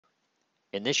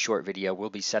In this short video, we'll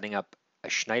be setting up a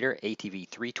Schneider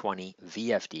ATV320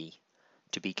 VFD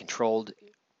to be controlled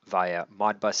via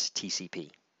Modbus TCP.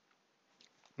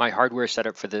 My hardware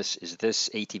setup for this is this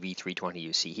ATV320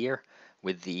 you see here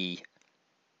with the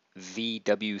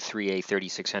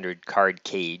VW3A3600 card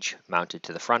cage mounted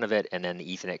to the front of it and then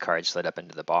the Ethernet card slid up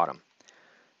into the bottom.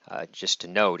 Just to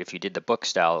note, if you did the book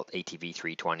style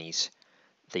ATV320s,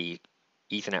 the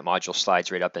Ethernet module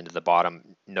slides right up into the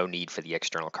bottom, no need for the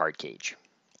external card cage.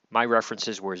 My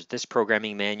references were this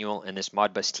programming manual and this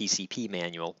Modbus TCP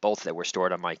manual, both that were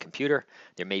stored on my computer.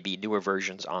 There may be newer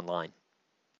versions online.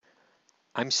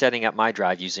 I'm setting up my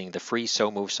drive using the free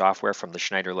SoMove software from the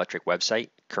Schneider Electric website,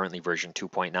 currently version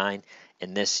 2.9,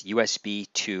 and this USB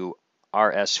to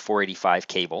RS485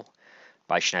 cable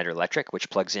by Schneider Electric, which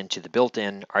plugs into the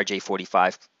built-in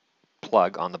RJ45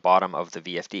 plug on the bottom of the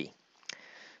VFD.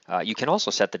 You can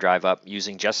also set the drive up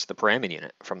using just the parameter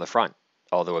unit from the front,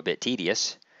 although a bit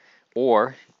tedious,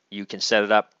 or you can set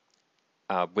it up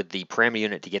with the parameter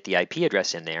unit to get the IP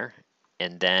address in there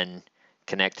and then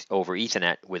connect over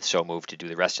Ethernet with SoMove to do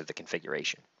the rest of the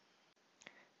configuration.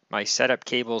 My setup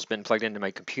cable has been plugged into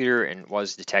my computer and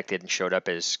was detected and showed up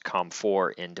as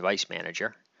COM4 in Device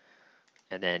Manager.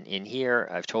 And then in here,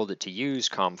 I've told it to use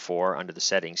COM4 under the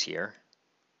settings here.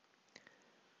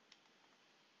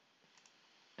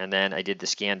 And then I did the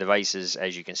scan devices.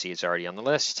 As you can see, it's already on the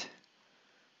list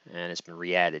and it's been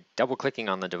re-added. Double-clicking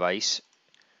on the device,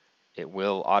 it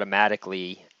will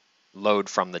automatically load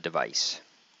from the device.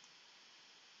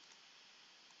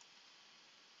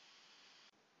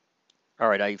 All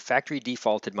right, I factory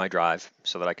defaulted my drive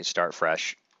so that I could start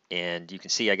fresh, and you can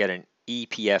see I got an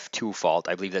EPF2 fault.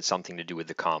 I believe that's something to do with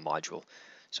the COM module.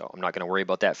 So I'm not going to worry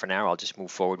about that for now. I'll just move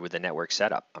forward with the network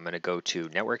setup. I'm going to go to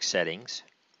Network Settings,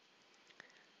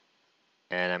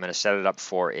 and I'm going to set it up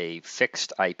for a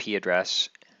fixed IP address.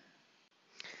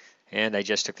 And I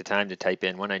just took the time to type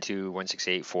in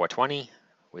 192.168.420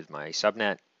 with my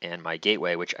subnet and my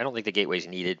gateway, which I don't think the gateway is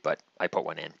needed, but I put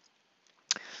one in.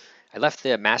 I left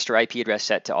the master IP address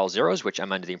set to all zeros, which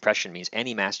I'm under the impression means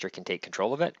any master can take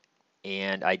control of it.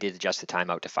 And I did adjust the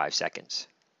timeout to 5 seconds.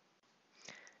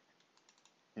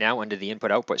 Now under the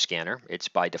input-output scanner, it's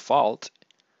by default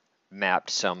mapped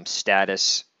some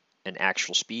status and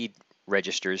actual speed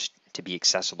registers to be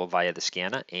accessible via the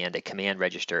scanner and a command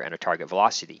register and a target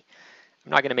velocity.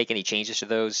 I'm not going to make any changes to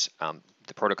those.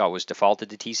 The protocol was defaulted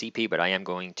to TCP, but I am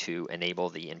going to enable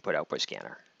the input-output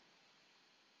scanner.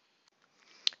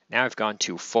 Now I've gone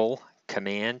to full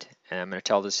command, and I'm going to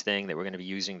tell this thing that we're going to be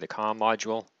using the COM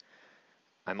module.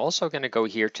 I'm also going to go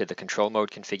here to the control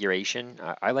mode configuration.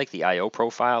 I like the I/O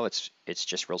profile. It's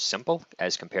just real simple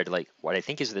as compared to like what I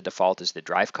think is the default is the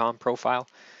drive COM profile.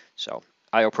 So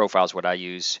I/O profile is what I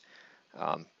use,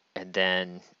 and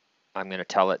then I'm going to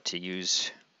tell it to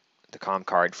use the COM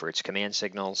card for its command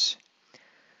signals.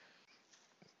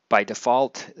 By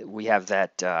default, we have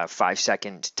that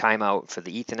 5-second timeout for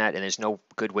the Ethernet, and there's no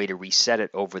good way to reset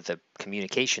it over the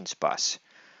communications bus.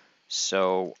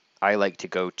 So I like to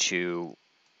go to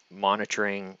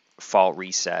Monitoring, Fault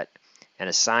Reset, and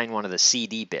assign one of the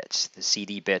CD bits. The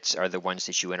CD bits are the ones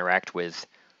that you interact with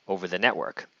over the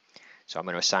network. So I'm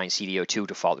going to assign CD02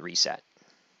 to Fault Reset.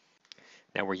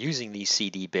 Now we're using these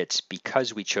CD bits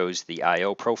because we chose the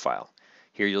I/O profile.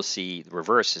 Here you'll see the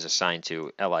reverse is assigned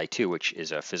to LI2, which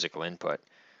is a physical input.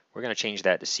 We're going to change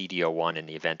that to CD01 in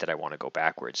the event that I want to go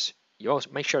backwards. You also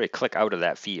make sure to click out of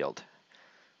that field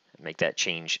and make that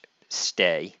change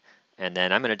stay. And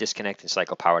then I'm going to disconnect and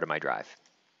cycle power to my drive.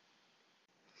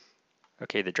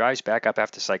 Okay, the drive's back up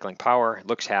after cycling power. It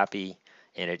looks happy,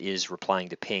 and it is replying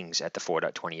to pings at the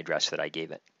 4.20 address that I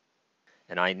gave it.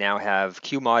 And I now have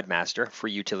QModMaster,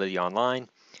 free utility online.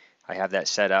 I have that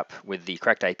set up with the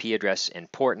correct IP address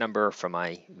and port number for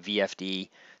my VFD.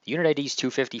 The unit ID is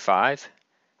 255.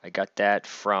 I got that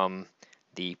from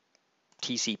the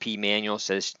TCP manual. It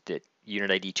says that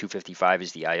unit ID 255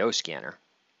 is the I/O scanner.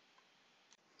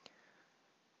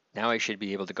 Now I should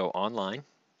be able to go online,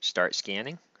 start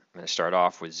scanning. I'm going to start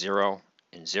off with 0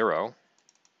 and 0,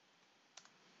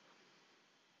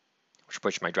 which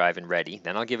puts my drive in ready.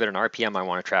 Then I'll give it an RPM I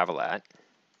want to travel at,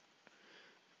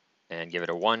 and give it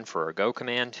a 1 for a go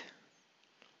command,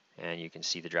 and you can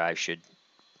see the drive should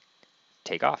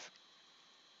take off.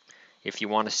 If you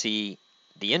want to see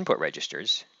the input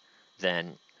registers,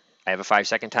 then I have a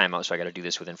 5-second timeout, so I got to do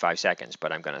this within 5 seconds,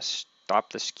 but I'm going to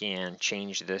stop the scan,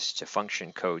 change this to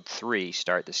function code 3,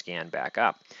 start the scan back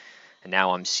up. And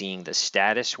now I'm seeing the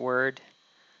status word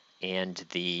and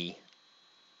the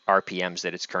RPMs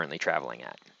that it's currently traveling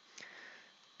at.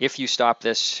 If you stop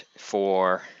this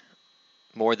for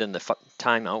more than the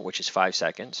timeout, which is 5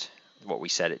 seconds, what we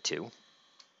set it to,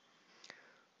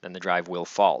 then the drive will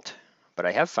fault. But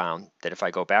I have found that if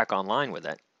I go back online with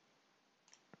it,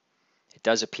 it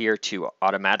does appear to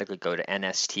automatically go to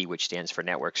NST, which stands for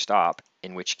network stop,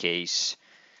 in which case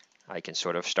I can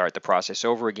sort of start the process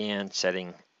over again,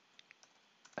 setting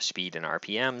a speed in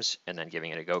RPMs, and then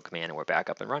giving it a go command, and we're back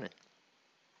up and running.